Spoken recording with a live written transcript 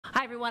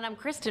everyone, I'm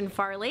Kristin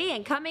Farley,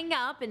 and coming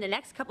up in the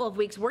next couple of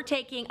weeks, we're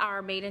taking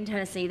our Made in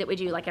Tennessee that we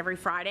do like every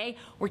Friday.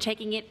 We're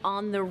taking it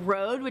on the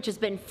road, which has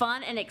been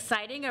fun and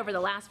exciting over the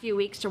last few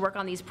weeks to work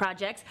on these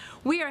projects.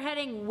 We are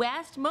heading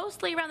west,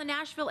 mostly around the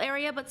Nashville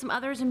area, but some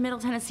others in Middle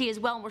Tennessee as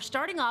well. And we're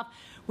starting off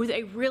with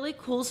a really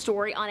cool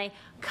story on a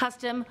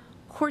custom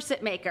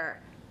corset maker.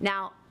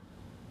 Now,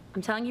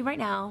 I'm telling you right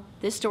now,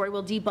 this story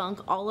will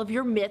debunk all of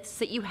your myths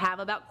that you have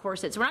about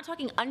corsets. We're not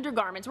talking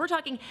undergarments, we're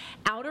talking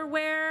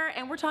outerwear,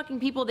 and we're talking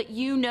people that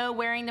you know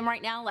wearing them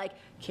right now, like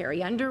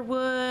Carrie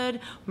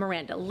Underwood,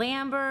 Miranda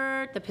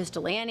Lambert, the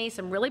Pistol Annie,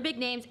 some really big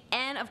names,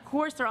 and of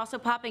course they're also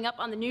popping up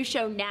on the new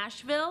show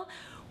Nashville.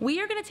 We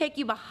are going to take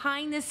you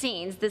behind the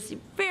scenes. This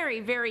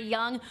very, very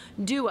young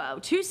duo,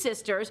 two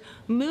sisters,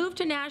 moved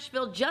to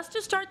Nashville just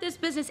to start this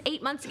business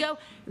 8 months ago.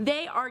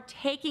 They are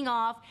taking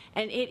off,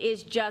 and it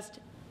is just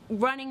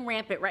running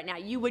rampant right now.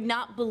 You would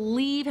not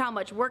believe how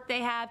much work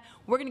they have.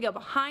 We're going to go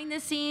behind the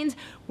scenes.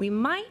 We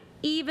might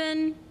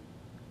even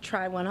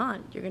try one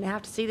on. You're going to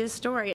have to see this story.